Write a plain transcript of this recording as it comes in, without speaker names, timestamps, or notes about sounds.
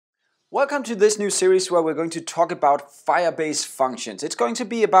Welcome to this new series where we're going to talk about Firebase Functions. It's going to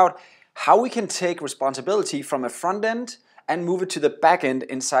be about how we can take responsibility from a front end and move it to the back end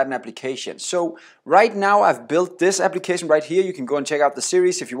inside an application. So right now I've built this application right here. You can go and check out the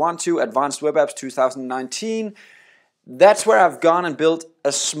series if you want to, Advanced Web Apps 2019. That's where I've gone and built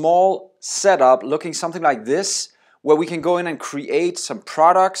a small setup looking something like this, where we can go in and create some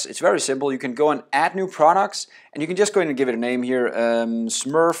products. It's very simple. You can go and add new products, and you can just go in and give it a name here,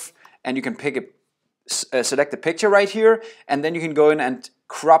 Smurf, and you can pick select the picture right here, and then you can go in and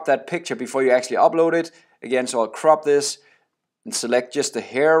crop that picture before you actually upload it. Again, so I'll crop this and select just the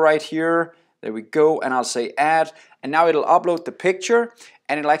hair right here. There we go, and I'll say add, and now it'll upload the picture,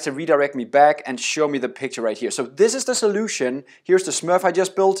 and it'll actually redirect me back and show me the picture right here. So this is the solution. Here's the Smurf I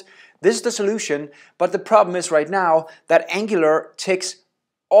just built. This is the solution, but the problem is right now that Angular takes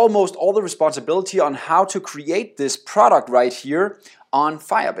almost all the responsibility on how to create this product right here on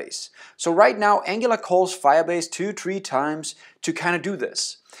Firebase. So right now Angular calls Firebase 2-3 times to kind of do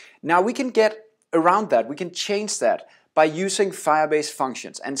this. Now we can get around that, we can change that by using Firebase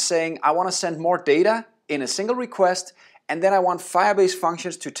Functions and saying I want to send more data in a single request, and then I want Firebase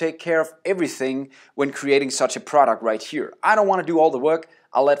Functions to take care of everything when creating such a product right here. I don't want to do all the work,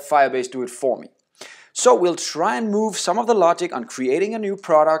 I'll let Firebase do it for me. So we'll try and move some of the logic on creating a new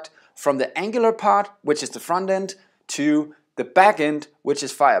product from the Angular part, which is the front end, to the back end, which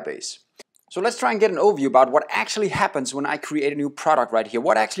is Firebase. So let's try and get an overview about what actually happens when I create a new product right here.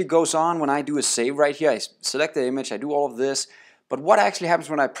 What actually goes on when I do a save right here. I select the image, I do all of this, but what actually happens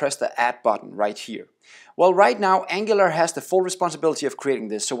when I press the add button right here? Well, right now Angular has the full responsibility of creating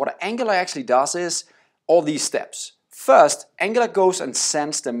this. So what Angular actually does is all these steps. First, Angular goes and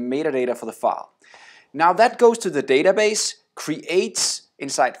sends the metadata for the file. Now that goes to the database, creates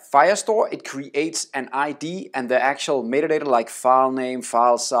inside FireStore, it creates an ID and the actual metadata like file name,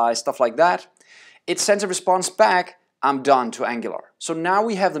 file size, stuff like that. It sends a response back, I'm done, to Angular. So now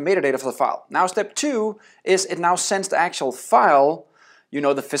we have the metadata for the file. Now step 2 is it now sends the actual file, you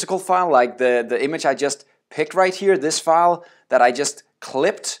know, the physical file, like the image I just picked right here, this file that I just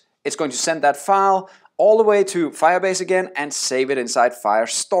clipped. It's going to send that file all the way to Firebase again and save it inside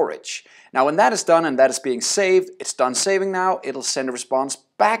FireStorage. Now when that is done and that is being saved, it's done saving now, it'll send a response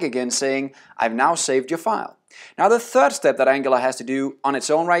back again saying, I've now saved your file. Now the third step that Angular has to do on its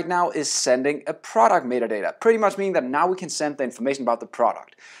own right now is sending a product metadata. Pretty much meaning that now we can send the information about the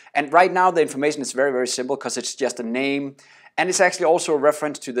product. And right now the information is very, very simple because it's just a name, and it's actually also a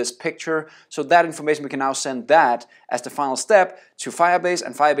reference to this picture. So that information, we can now send that as the final step to Firebase,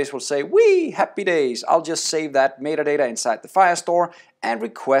 and Firebase will say, wee, happy days, I'll just save that metadata inside the FireStore and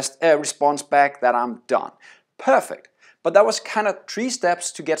request a response back that I'm done. Perfect. But that was kind of 3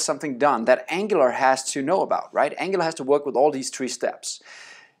 steps to get something done that Angular has to know about, right? Angular has to work with all these 3 steps.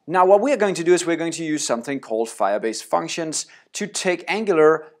 Now what we are going to do is we're going to use something called Firebase Functions to take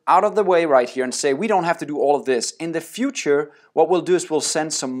Angular out of the way right here and say we don't have to do all of this. In the future, what we'll do is we'll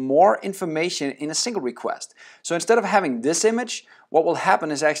send some more information in a single request. So instead of having this image, what will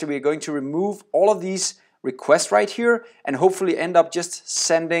happen is actually we're going to remove all of these requests right here and hopefully end up just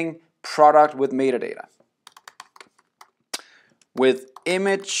sending product with metadata. With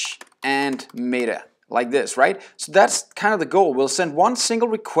image and meta. Like this, right? So that's kind of the goal. We'll send one single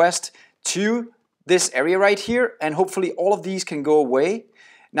request to this area right here, and hopefully all of these can go away.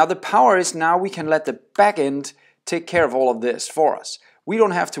 Now the power is now we can let the backend take care of all of this for us. We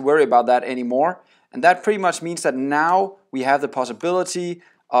don't have to worry about that anymore, and that pretty much means that now we have the possibility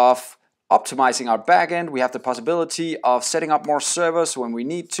of optimizing our backend. We have the possibility of setting up more servers when we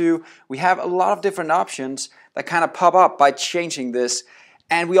need to. We have a lot of different options that kind of pop up by changing this,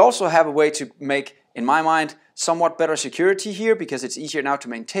 and we also have a way to make, in my mind, somewhat better security here because it's easier now to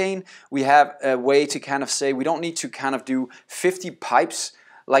maintain. We have a way to kind of say we don't need to kind of do 50 pipes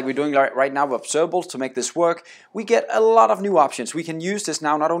like we're doing right now with observables to make this work. We get a lot of new options. We can use this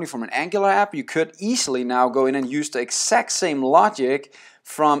now not only from an Angular app, you could easily now go in and use the exact same logic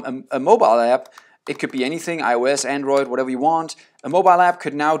from a mobile app. It could be anything, iOS, Android, whatever you want. A mobile app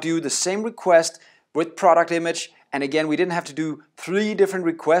could now do the same request with product image. And again, we didn't have to do 3 different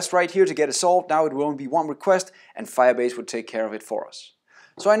requests right here to get it solved. Now it will only be 1 request and Firebase would take care of it for us.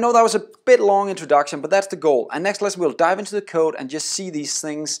 So I know that was a bit long introduction, but that's the goal. And next lesson we'll dive into the code and just see these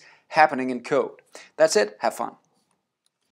things happening in code. That's it. Have fun.